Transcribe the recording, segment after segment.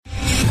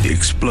the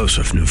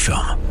explosive new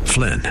film,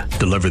 Flynn,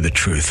 Deliver the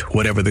Truth,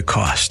 Whatever the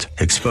Cost,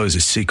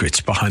 exposes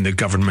secrets behind the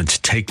government's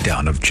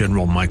takedown of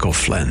General Michael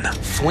Flynn.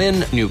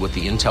 Flynn knew what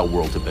the intel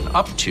world had been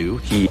up to.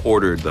 He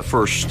ordered the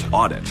first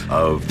audit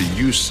of the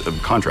use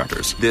of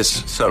contractors.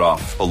 This set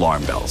off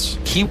alarm bells.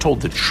 He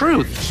told the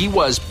truth. He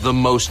was the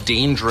most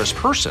dangerous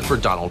person for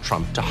Donald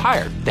Trump to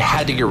hire. They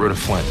had to get rid of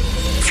Flynn.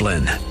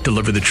 Flynn,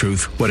 Deliver the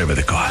Truth, Whatever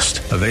the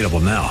Cost. Available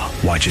now.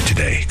 Watch it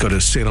today. Go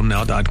to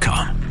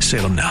salemnow.com.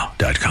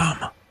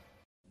 salemnow.com.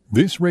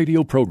 This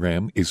radio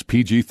program is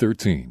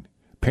PG-13.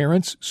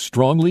 Parents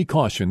strongly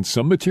caution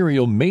some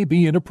material may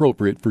be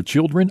inappropriate for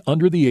children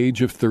under the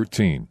age of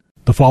 13.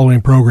 The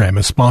following program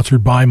is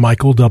sponsored by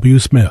Michael W.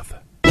 Smith.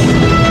 The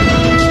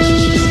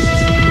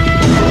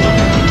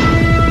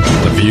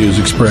views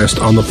expressed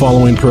on the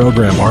following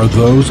program are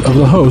those of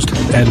the host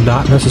and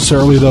not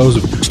necessarily those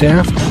of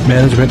staff,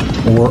 management,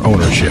 or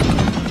ownership.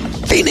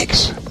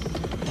 Phoenix.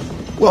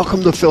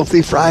 Welcome to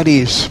Filthy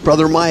Fridays.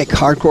 Brother Mike,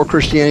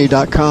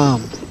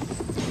 HardcoreChristianity.com.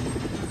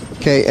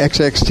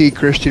 KXXT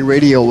Christian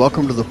Radio.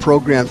 Welcome to the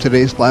program.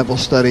 Today's Bible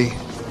study,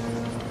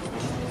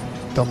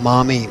 the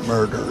mommy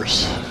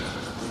murders.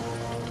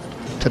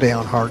 Today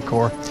on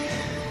Hardcore.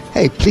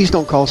 Hey, please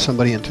don't call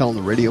somebody and tell them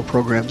the radio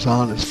program's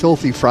on. It's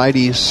Filthy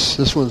Fridays.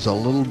 This one's a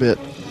little bit,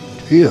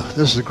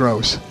 this is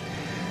gross.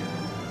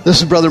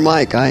 This is Brother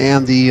Mike. I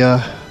am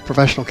the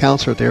professional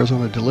counselor at the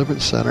Arizona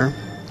Deliverance Center.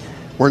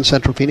 We're in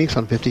Central Phoenix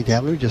on 15th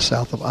Avenue, just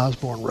south of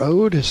Osborne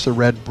Road. It's the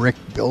red brick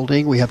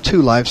building. We have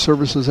 2 live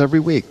services every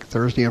week,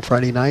 Thursday and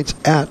Friday nights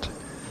at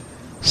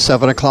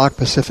 7 o'clock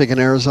Pacific and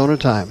Arizona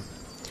time.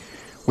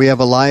 We have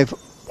a live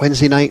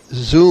Wednesday night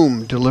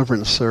Zoom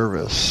deliverance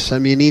service.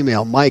 Send me an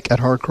email,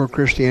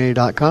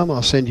 mike@hardcorechristianity.com.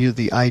 I'll send you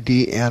the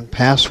ID and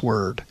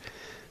password.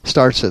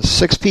 Starts at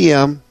 6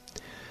 p.m.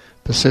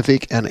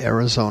 Pacific and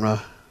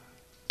Arizona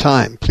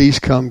time. Please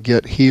come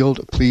get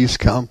healed. Please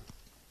come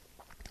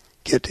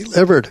get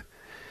delivered.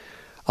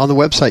 On the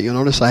website, you'll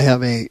notice I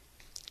have a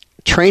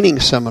training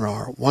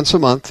seminar once a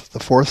month, the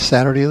 4th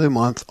Saturday of the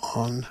month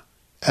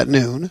at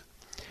noon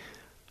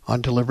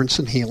on deliverance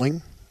and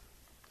healing.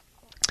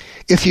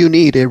 If you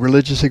need a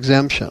religious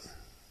exemption,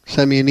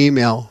 send me an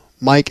email,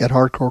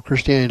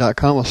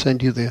 mike@hardcorechristianity.com. I'll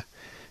send you the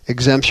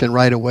exemption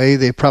right away.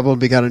 They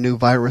probably got a new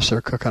virus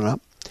they're cooking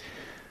up.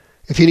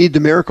 If you need the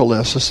Miracle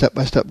List, a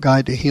step-by-step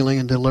guide to healing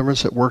and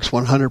deliverance that works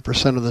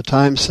 100% of the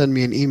time, send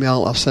me an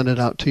email. I'll send it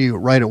out to you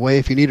right away.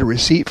 If you need a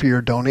receipt for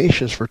your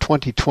donations for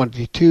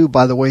 2022,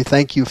 by the way,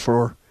 thank you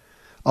for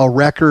a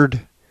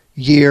record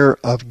year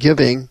of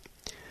giving.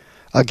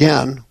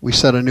 Again, we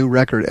set a new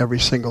record every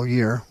single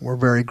year. We're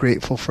very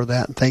grateful for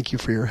that, and thank you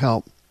for your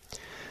help.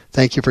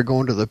 Thank you for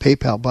going to the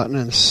PayPal button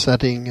and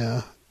setting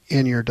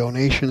in your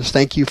donations.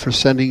 Thank you for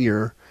sending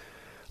your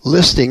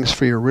listings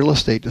for your real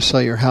estate to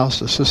sell your house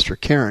to Sister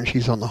Karen.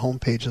 She's on the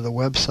homepage of the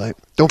website.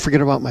 Don't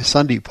forget about my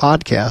Sunday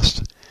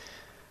podcast,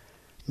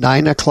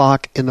 9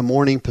 o'clock in the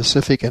morning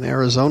Pacific and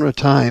Arizona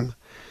time.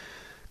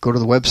 Go to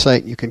the website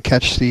and you can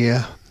catch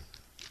the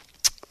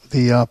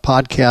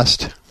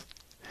podcast.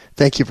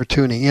 Thank you for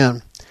tuning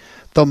in.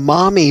 The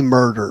mommy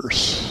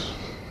murders.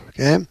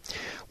 Okay,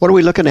 what are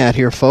we looking at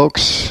here,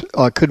 folks?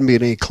 It couldn't be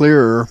any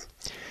clearer.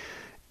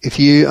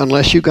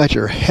 Unless you got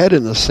your head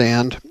in the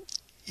sand,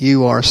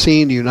 you are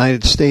seeing the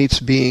United States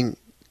being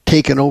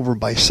taken over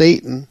by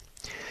Satan.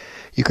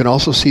 You can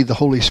also see the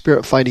Holy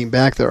Spirit fighting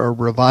back. There are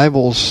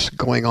revivals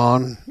going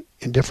on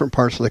in different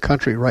parts of the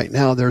country right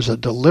now. There's a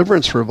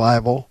deliverance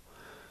revival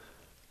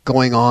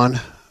going on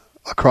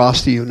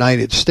across the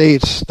United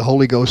States. The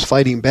Holy Ghost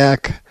fighting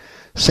back.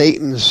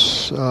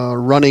 Satan's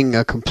running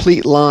a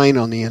complete line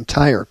on the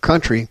entire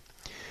country.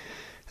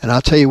 And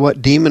I'll tell you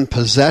what, demon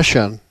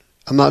possession,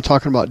 I'm not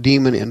talking about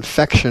demon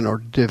infection or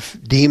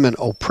demon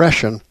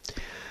oppression.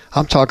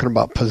 I'm talking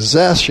about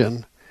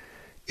possession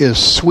is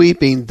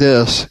sweeping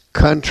this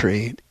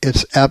country.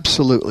 It's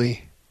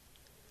absolutely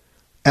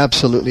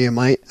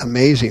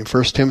amazing.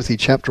 1 Timothy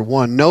chapter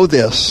 1. Know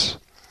this,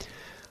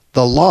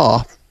 the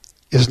law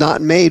is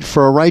not made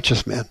for a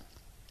righteous man.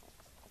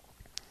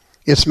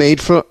 It's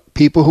made for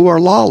people who are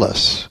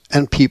lawless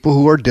and people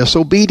who are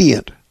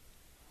disobedient.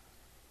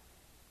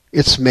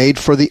 It's made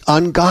for the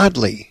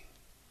ungodly.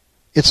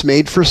 It's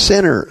made for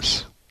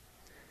sinners.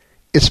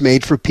 It's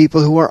made for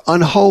people who are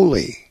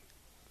unholy.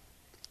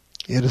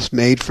 It is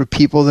made for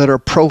people that are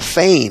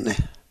profane.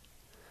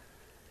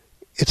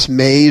 It's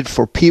made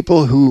for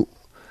people who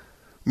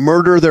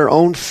murder their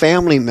own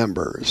family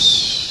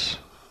members,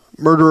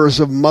 murderers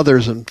of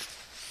mothers and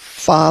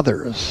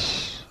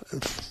fathers,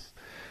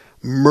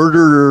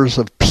 murderers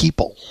of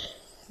people.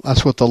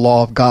 That's what the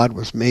law of God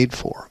was made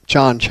for.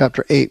 John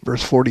chapter 8,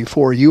 verse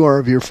 44, you are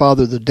of your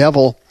father the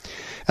devil,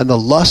 and the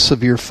lusts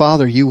of your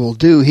father you will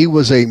do. He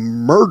was a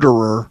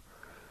murderer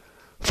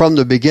from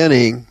the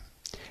beginning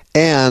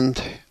and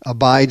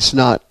abides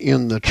not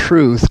in the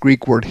truth.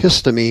 Greek word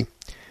histemi.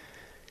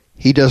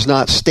 He does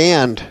not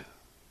stand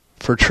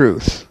for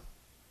truth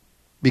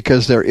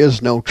because there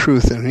is no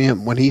truth in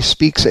him. When he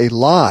speaks a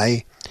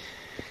lie,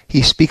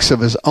 he speaks of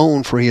his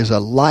own, for he is a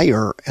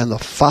liar and the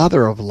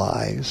father of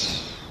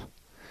lies.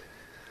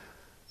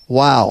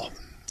 Wow.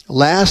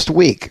 Last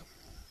week,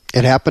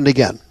 it happened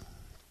again.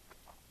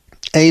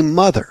 A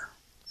mother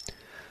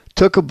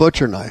took a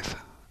butcher knife.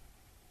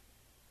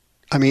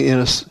 I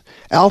mean,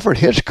 Alfred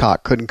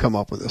Hitchcock couldn't come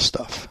up with this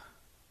stuff.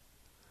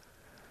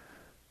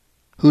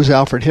 Who's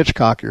Alfred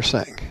Hitchcock, you're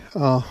saying?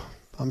 Oh,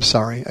 I'm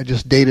sorry. I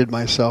just dated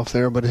myself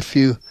there. But if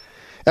you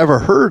ever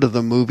heard of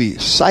the movie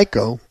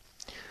Psycho,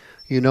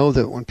 you know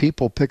that when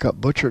people pick up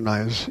butcher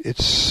knives,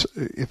 it's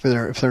if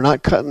they're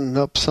not cutting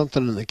up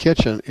something in the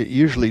kitchen, it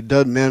usually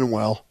doesn't end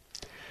well.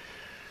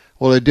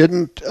 Well, it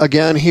didn't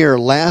again here.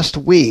 Last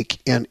week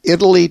in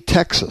Italy,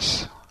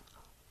 Texas,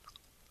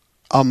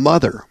 a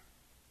mother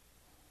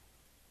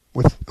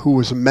who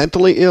was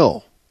mentally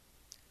ill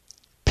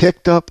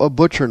picked up a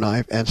butcher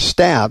knife and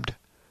stabbed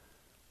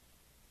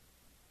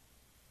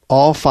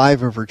all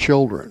 5 of her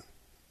children.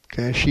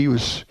 Okay, she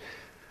was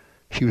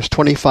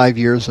 25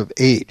 years of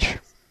age.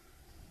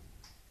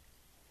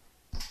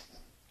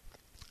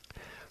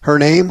 Her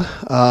name,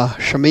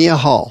 Shamia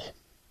Hall.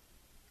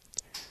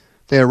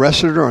 They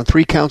arrested her on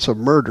 3 counts of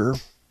murder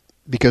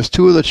because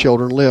 2 of the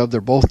children live. They're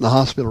both in the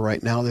hospital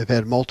right now. They've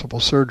had multiple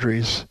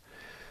surgeries,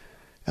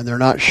 and they're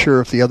not sure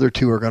if the other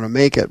 2 are going to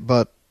make it,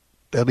 but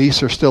at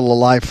least they're still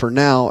alive for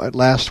now, at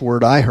last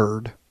word I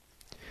heard.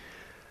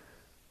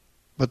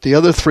 But the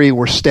other 3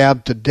 were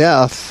stabbed to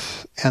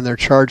death, and they're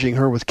charging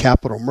her with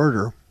capital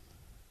murder.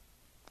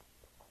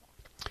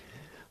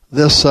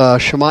 This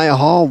Shamia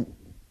Hall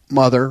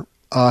mother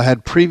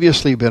had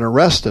previously been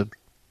arrested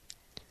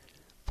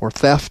for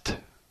theft,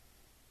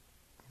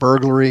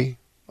 burglary,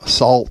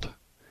 assault,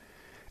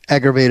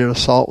 aggravated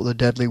assault with a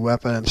deadly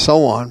weapon, and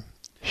so on.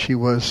 She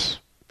was,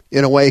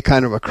 in a way,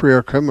 kind of a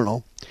career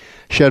criminal.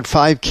 She had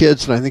 5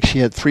 kids, and I think she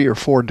had 3 or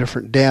 4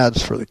 different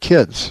dads for the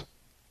kids.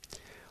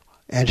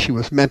 And she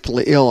was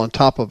mentally ill on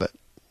top of it.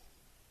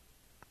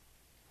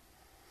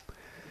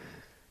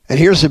 And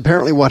here's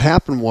apparently what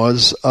happened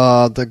was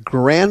the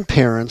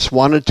grandparents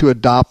wanted to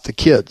adopt the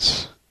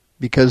kids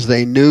because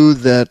they knew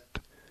that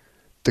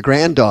the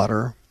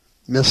granddaughter,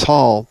 Miss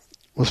Hall,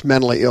 was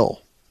mentally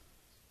ill.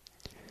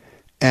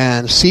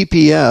 And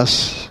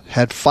CPS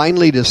had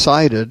finally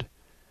decided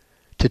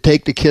to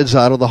take the kids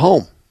out of the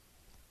home.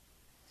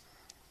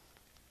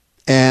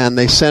 And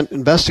they sent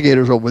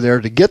investigators over there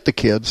to get the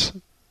kids.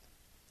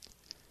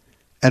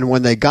 And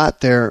when they got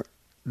there,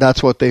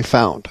 that's what they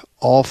found.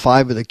 All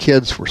 5 of the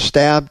kids were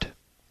stabbed.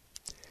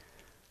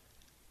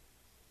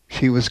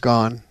 She was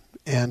gone,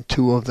 and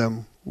 2 of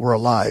them were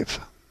alive.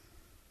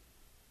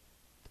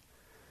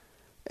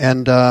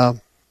 And the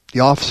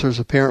officers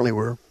apparently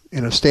were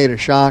in a state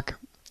of shock.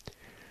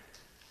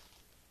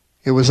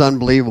 It was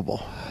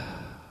unbelievable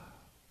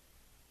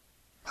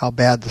how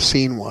bad the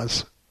scene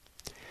was.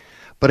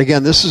 But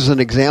again, this is an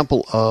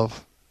example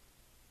of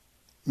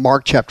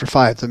Mark chapter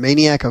 5. The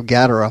maniac of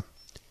Gadara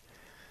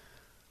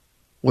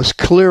was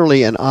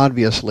clearly and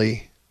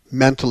obviously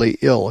mentally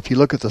ill. If you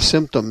look at the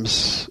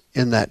symptoms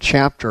in that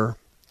chapter,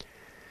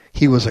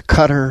 he was a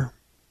cutter,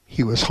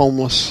 he was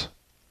homeless,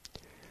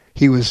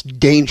 he was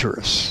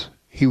dangerous,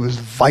 he was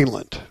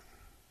violent.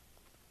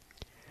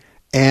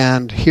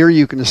 And here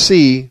you can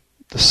see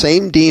the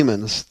same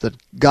demons that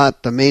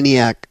got the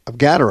maniac of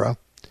Gadara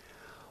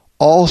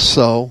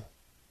also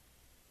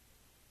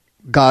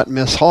got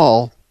Miss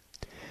Hall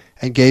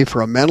and gave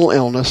her a mental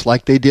illness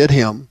like they did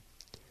him,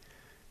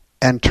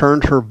 and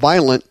turned her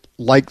violent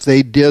like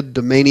they did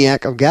the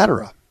maniac of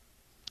Gadara.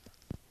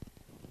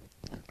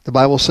 The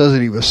Bible says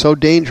that he was so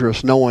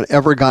dangerous, no one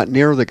ever got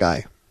near the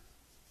guy.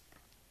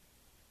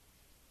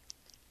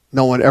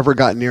 No one ever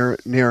got near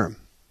him.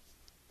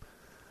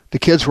 The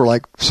kids were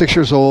like 6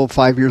 years old,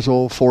 5 years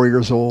old, 4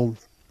 years old.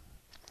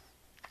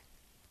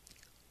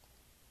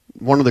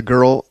 One of the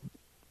girls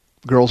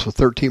was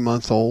 13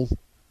 months old.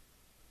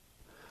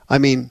 I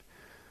mean,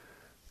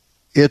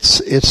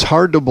 it's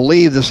hard to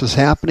believe this is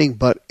happening,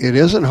 but it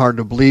isn't hard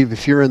to believe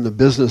if you're in the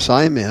business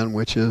I'm in,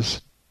 which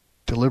is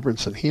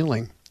deliverance and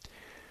healing.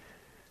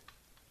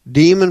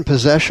 Demon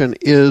possession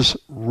is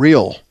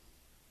real,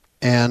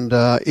 and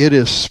it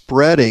is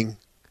spreading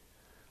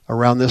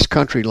around this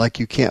country like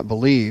you can't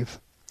believe.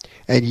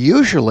 And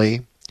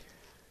usually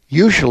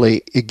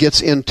it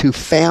gets into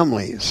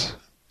families,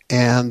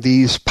 and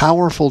these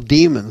powerful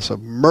demons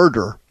of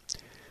murder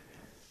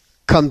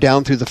come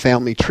down through the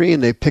family tree,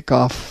 and they pick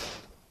off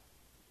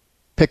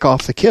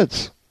the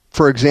kids.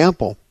 For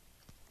example,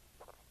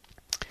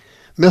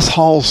 Miss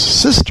Hall's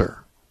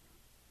sister,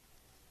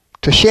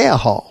 Tashea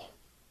Hall.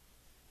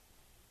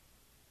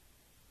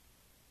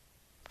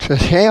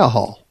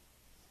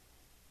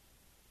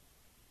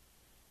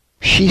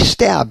 She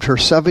stabbed her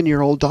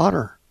 7-year-old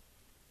daughter.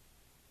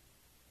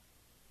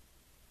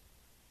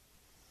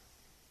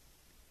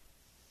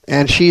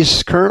 And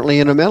she's currently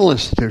in a mental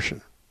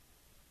institution.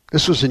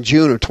 This was in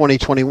June of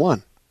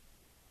 2021.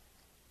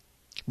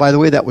 By the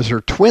way, that was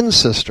her twin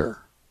sister.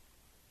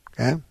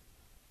 Okay?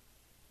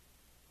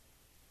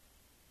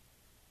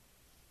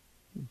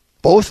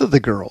 Both of the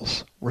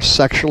girls were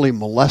sexually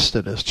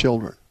molested as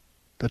children,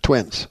 the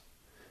twins.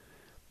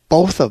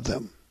 Both of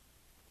them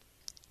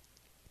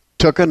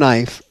took a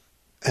knife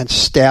and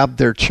stabbed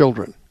their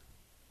children.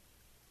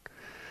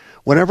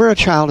 Whenever a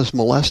child is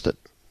molested,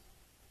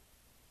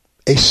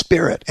 a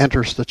spirit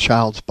enters the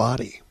child's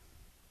body.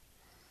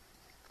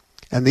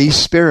 And these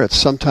spirits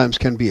sometimes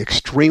can be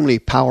extremely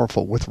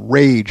powerful with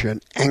rage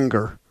and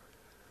anger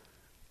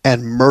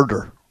and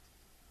murder.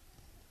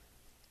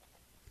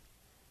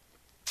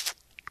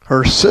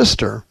 Her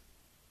sister,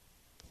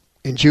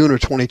 in June of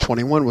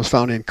 2021, was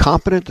found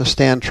incompetent to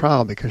stand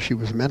trial because she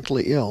was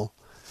mentally ill.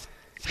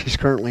 She's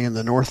currently in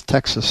the North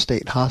Texas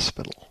State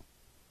Hospital.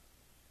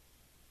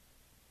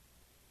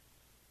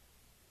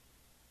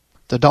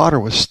 The daughter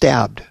was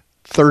stabbed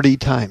 30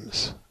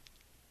 times.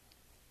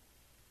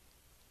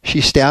 She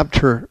stabbed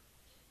her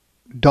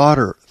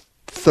daughter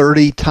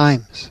 30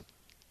 times.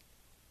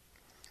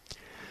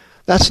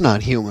 That's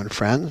not human,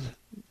 friends.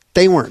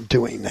 They weren't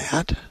doing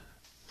that.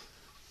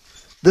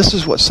 This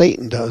is what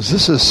Satan does.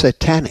 This is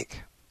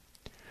satanic.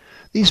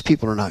 These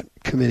people are not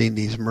committing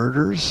these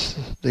murders.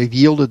 They've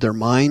yielded their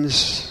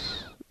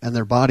minds and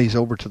their bodies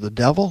over to the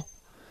devil.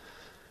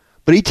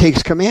 But he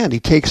takes command. He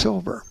takes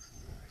over.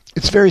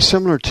 It's very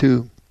similar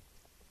to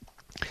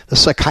the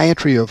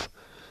psychiatry of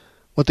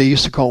what they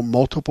used to call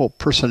multiple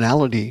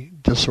personality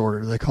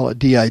disorder. They call it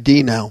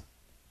DID now.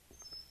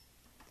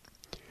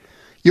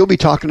 You'll be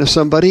talking to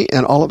somebody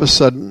and all of a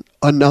sudden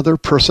another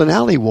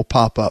personality will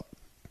pop up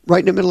right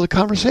in the middle of the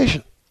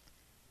conversation.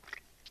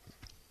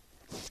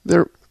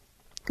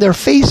 Their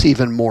face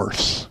even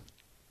morphs.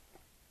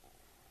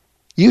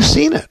 You've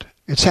seen it.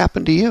 It's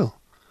happened to you.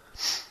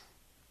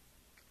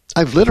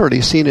 I've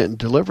literally seen it in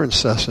deliverance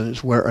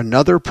sessions where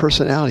another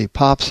personality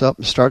pops up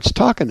and starts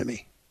talking to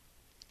me.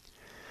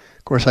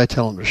 Of course, I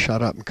tell them to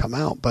shut up and come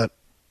out. But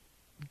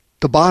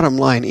the bottom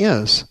line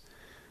is,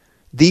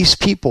 these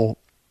people,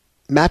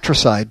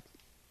 matricide,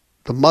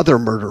 the mother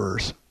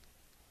murderers,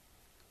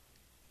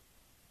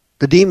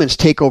 the demons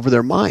take over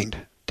their mind.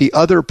 The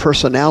other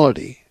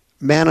personality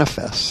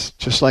manifests,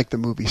 just like the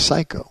movie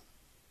Psycho.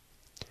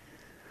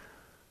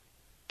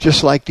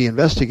 Just like the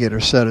investigator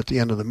said at the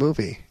end of the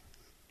movie,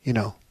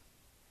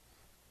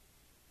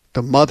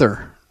 the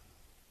mother,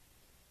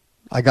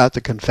 I got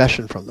the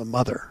confession from the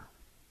mother.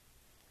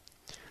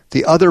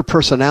 The other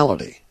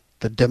personality,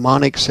 the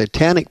demonic,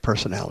 satanic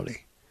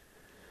personality,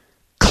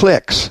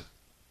 clicks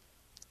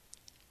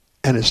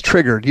and is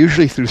triggered,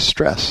 usually through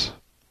stress.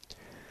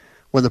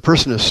 When the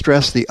person is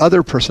stressed, the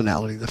other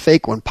personality, the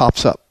fake one,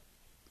 pops up.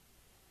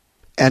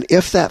 And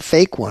if that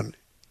fake one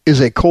is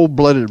a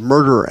cold-blooded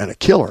murderer and a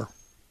killer,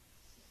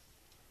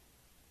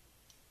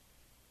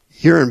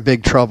 you're in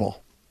big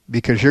trouble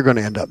because you're going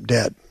to end up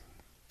dead.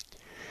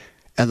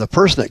 And the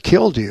person that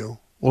killed you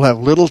will have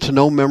little to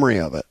no memory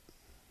of it.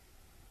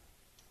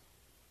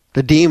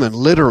 The demon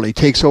literally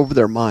takes over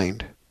their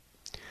mind,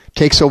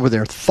 takes over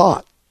their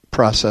thought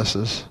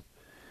processes,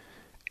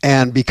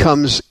 and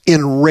becomes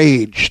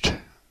enraged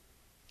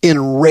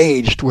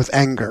with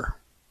anger.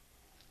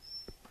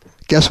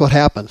 Guess what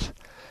happens?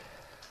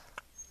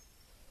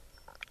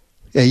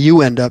 Yeah,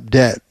 you end up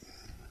dead.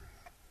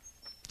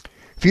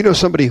 If you know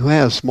somebody who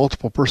has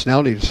multiple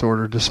personality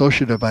disorder,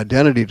 dissociative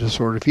identity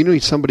disorder, if you know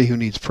somebody who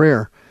needs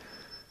prayer,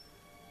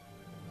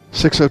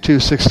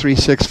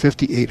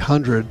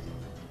 602-636-5800,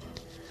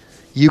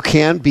 you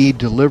can be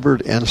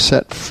delivered and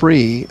set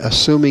free,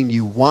 assuming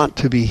you want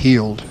to be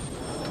healed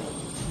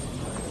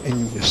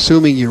and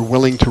assuming you're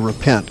willing to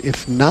repent.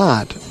 If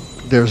not,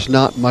 there's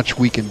not much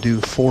we can do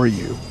for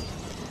you.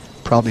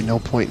 Probably no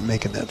point in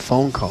making that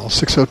phone call.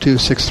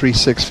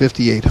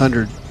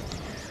 602-636-5800.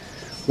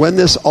 When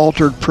this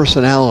altered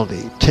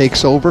personality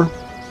takes over,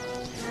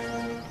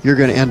 you're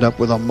going to end up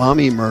with a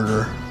mommy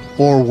murder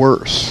or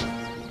worse.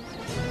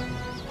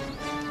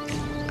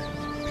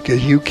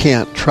 Because you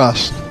can't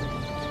trust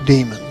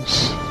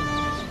demons.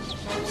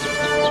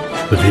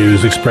 The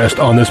views expressed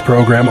on this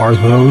program are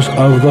those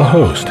of the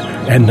host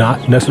and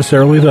not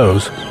necessarily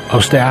those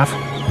of staff,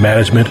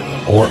 management,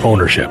 or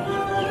ownership.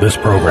 This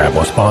program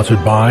was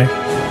sponsored by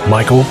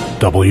Michael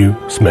W.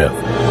 Smith.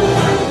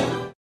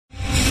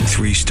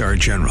 3-star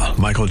General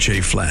Michael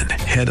J. Flynn,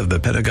 head of the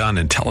Pentagon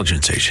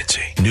Intelligence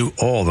Agency, knew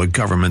all the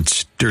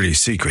government's dirty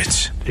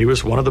secrets. He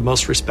was one of the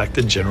most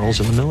respected generals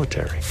in the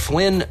military.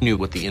 Flynn knew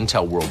what the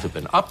intel world had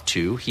been up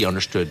to. He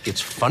understood its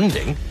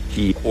funding.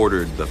 He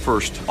ordered the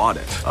first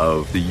audit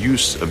of the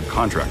use of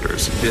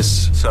contractors.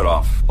 This set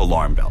off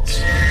alarm bells.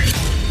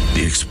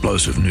 The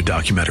explosive new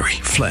documentary,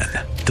 Flynn,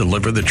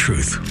 Deliver the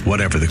Truth,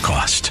 Whatever the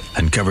Cost,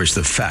 uncovers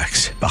the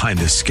facts behind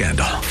this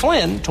scandal.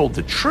 Flynn told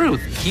the truth.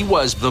 He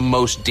was the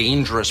most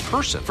dangerous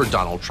person for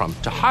Donald Trump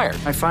to hire.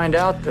 I find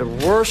out the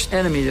worst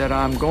enemy that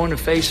I'm going to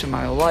face in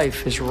my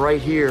life is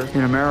right here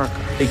in America.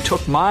 They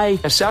took my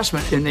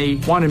assessment and they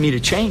wanted me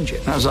to change it.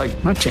 And I was like,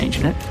 I'm not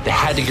changing it. They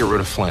had to get rid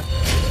of Flynn.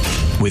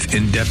 With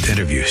in-depth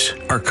interviews,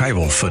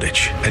 archival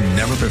footage, and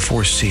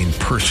never-before-seen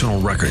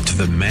personal records of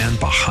the man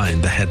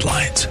behind the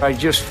headlines. I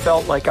just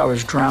felt like I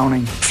was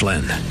drowning.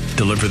 Flynn,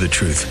 Deliver the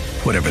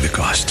Truth, Whatever the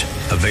Cost.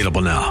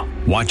 Available now.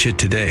 Watch it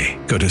today.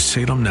 Go to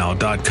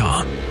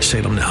salemnow.com.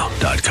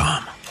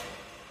 salemnow.com.